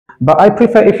But I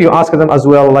prefer if you ask them as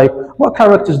well, like, what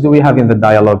characters do we have in the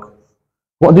dialogue?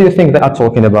 What do you think they are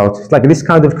talking about? Like, this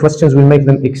kind of questions will make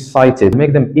them excited,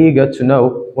 make them eager to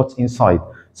know what's inside.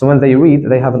 So when they read,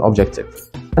 they have an objective.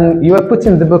 And you are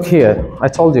putting the book here. I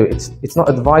told you, it's not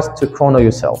advice to corner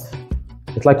yourself.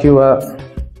 It's like you are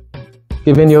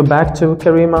giving your back to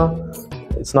Karima.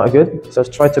 It's not good. So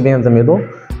try to be in the middle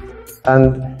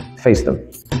and face them.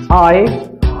 I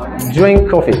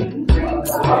drink coffee.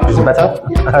 Is it better?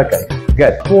 Okay,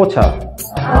 good. Water.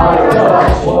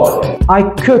 I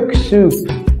cook soup.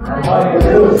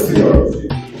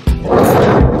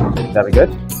 Very good.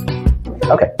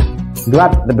 Okay,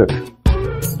 grab the book.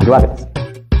 Grab it.